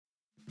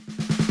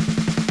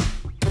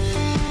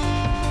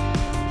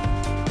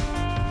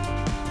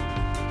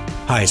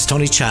Hi, it's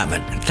Tony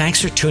Chapman, and thanks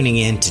for tuning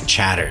in to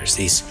Chatters,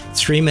 these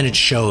 3-minute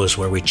shows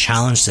where we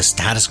challenge the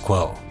status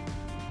quo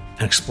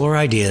and explore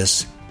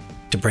ideas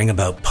to bring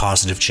about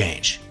positive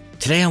change.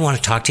 Today I want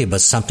to talk to you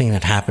about something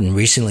that happened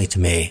recently to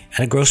me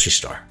at a grocery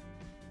store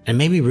and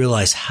made me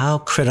realize how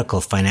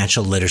critical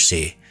financial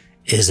literacy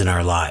is in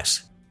our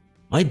lives.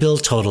 My bill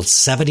totaled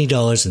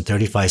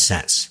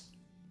 $70.35,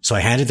 so I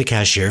handed the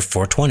cashier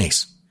 4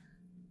 20s.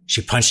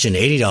 She punched in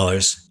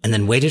 $80 and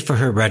then waited for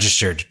her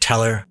register to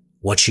tell her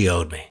what she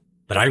owed me.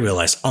 But I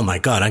realized, oh my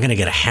God, I'm going to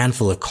get a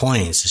handful of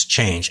coins as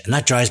change, and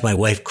that drives my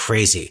wife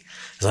crazy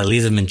as I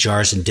leave them in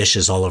jars and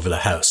dishes all over the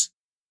house.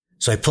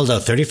 So I pulled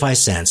out 35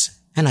 cents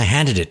and I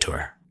handed it to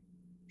her.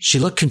 She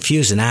looked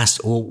confused and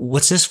asked, well,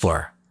 what's this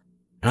for?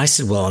 And I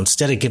said, well,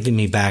 instead of giving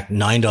me back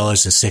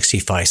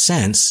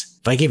 $9.65,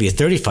 if I give you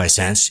 35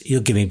 cents,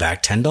 you'll give me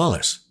back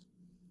 $10.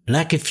 And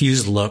that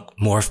confused look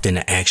morphed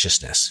into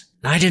anxiousness.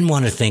 And I didn't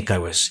want to think I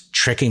was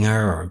tricking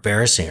her or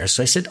embarrassing her,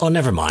 so I said, oh,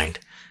 never mind.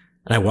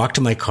 And I walked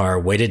to my car,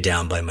 weighted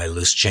down by my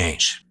loose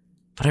change.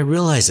 But I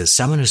realized that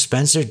someone who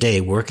spends their day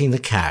working the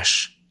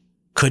cash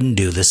couldn't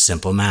do this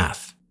simple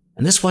math.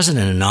 And this wasn't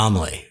an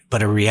anomaly,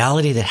 but a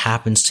reality that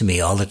happens to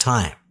me all the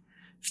time.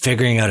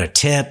 Figuring out a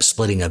tip,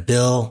 splitting a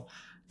bill,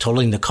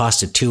 totaling the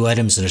cost of 2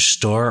 items in a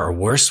store, or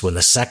worse, when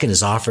the second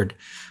is offered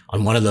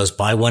on one of those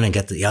buy one and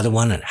get the other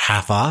one at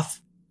half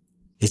off.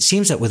 It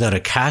seems that without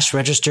a cash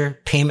register,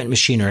 payment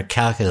machine, or a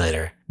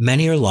calculator,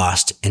 many are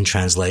lost in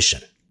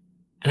translation.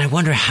 And I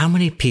wonder how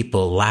many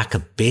people lack a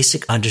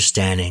basic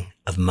understanding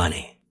of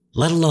money,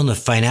 let alone the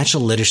financial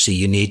literacy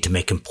you need to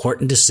make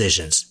important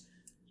decisions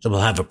that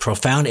will have a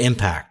profound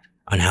impact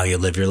on how you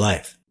live your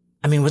life.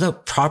 I mean,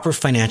 without proper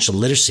financial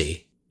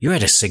literacy, you're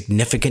at a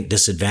significant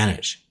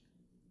disadvantage.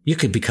 You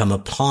could become a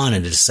pawn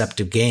in a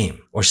deceptive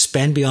game, or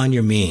spend beyond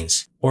your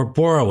means, or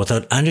borrow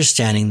without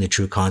understanding the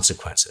true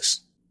consequences.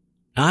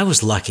 Now, I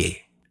was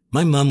lucky.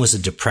 My mom was a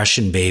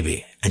depression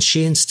baby, and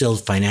she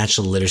instilled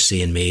financial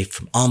literacy in me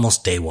from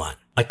almost day one.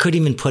 I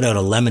couldn't even put out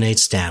a lemonade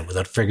stand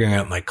without figuring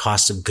out my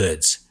cost of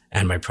goods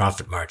and my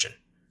profit margin.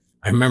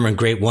 I remember in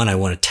grade 1, I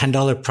won a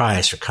 $10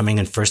 prize for coming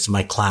in first in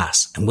my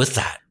class. And with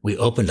that, we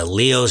opened a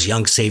Leo's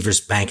Young Savers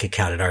bank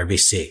account at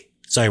RBC.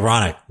 It's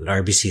ironic that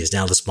RBC is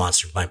now the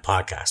sponsor of my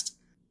podcast.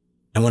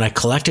 And when I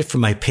collected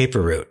from my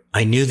paper route,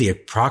 I knew the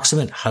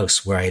approximate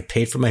house where I had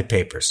paid for my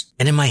papers.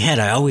 And in my head,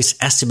 I always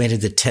estimated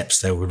the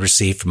tips that I would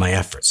receive for my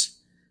efforts.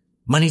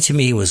 Money to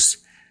me was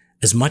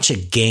as much a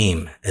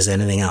game as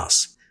anything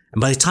else. And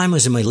by the time I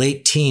was in my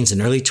late teens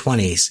and early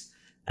 20s,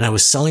 and I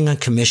was selling on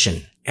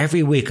commission,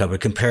 every week I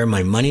would compare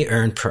my money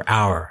earned per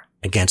hour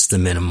against the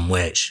minimum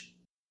wage.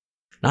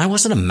 Now, I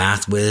wasn't a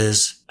math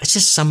whiz. I was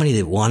just somebody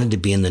that wanted to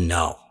be in the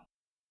know.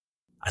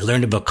 I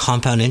learned about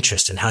compound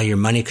interest and how your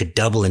money could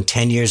double in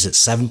 10 years at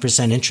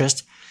 7%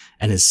 interest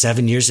and in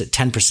 7 years at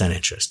 10%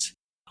 interest.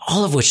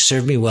 All of which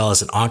served me well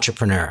as an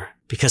entrepreneur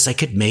because I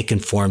could make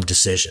informed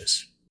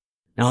decisions.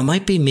 Now, it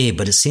might be me,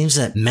 but it seems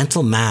that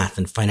mental math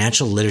and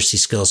financial literacy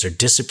skills are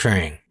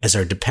disappearing as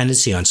our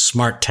dependency on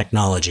smart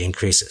technology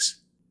increases.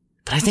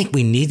 But I think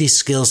we need these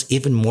skills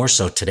even more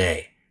so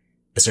today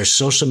as our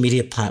social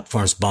media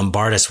platforms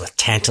bombard us with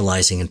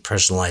tantalizing and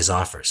personalized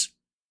offers.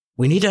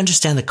 We need to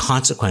understand the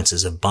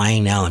consequences of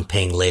buying now and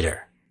paying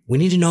later. We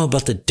need to know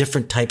about the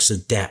different types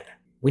of debt.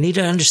 We need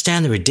to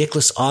understand the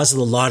ridiculous odds of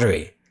the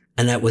lottery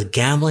and that with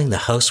gambling, the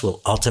house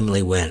will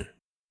ultimately win.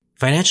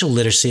 Financial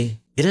literacy,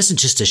 it isn't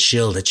just a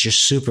shield, it's your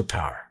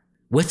superpower.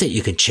 With it,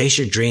 you can chase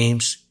your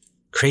dreams,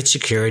 create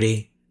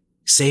security,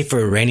 save for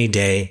a rainy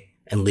day,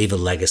 and leave a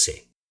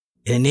legacy.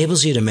 It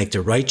enables you to make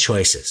the right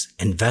choices,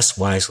 invest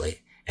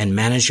wisely, and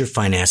manage your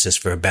finances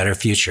for a better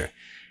future.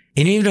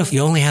 And even if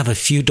you only have a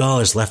few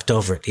dollars left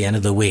over at the end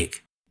of the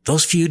week,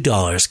 those few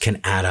dollars can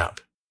add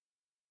up.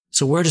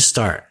 So where to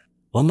start?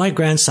 Well, my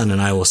grandson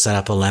and I will set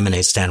up a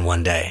lemonade stand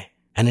one day,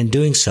 and in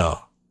doing so,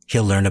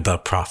 he'll learn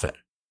about profit.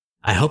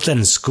 I hope that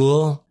in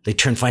school, they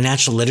turn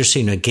financial literacy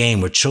into a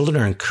game where children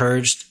are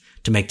encouraged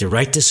to make the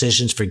right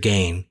decisions for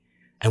gain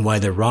and why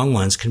the wrong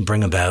ones can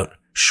bring about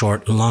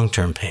short and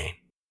long-term pain.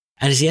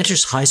 And as he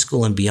enters high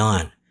school and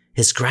beyond,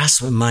 his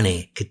grasp of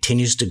money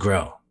continues to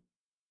grow.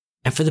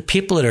 And for the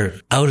people that are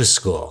out of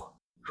school,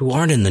 who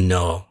aren't in the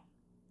know,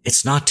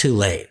 it's not too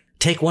late.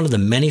 Take one of the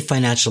many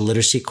financial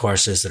literacy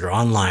courses that are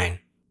online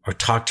or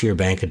talk to your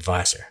bank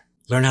advisor.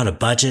 Learn how to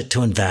budget,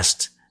 to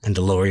invest, and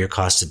to lower your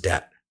cost of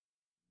debt.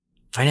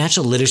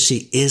 Financial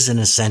literacy is an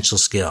essential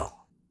skill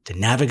to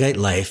navigate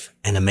life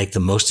and to make the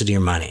most of your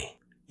money.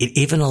 It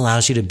even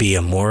allows you to be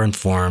a more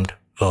informed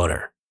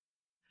voter.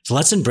 So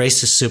let's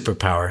embrace this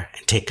superpower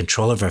and take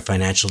control of our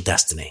financial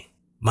destiny.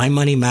 My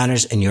money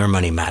matters and your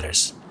money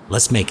matters.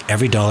 Let's make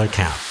every dollar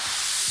count.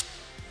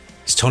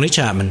 It's Tony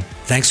Chapman.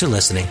 Thanks for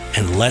listening,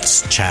 and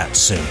let's chat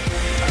soon.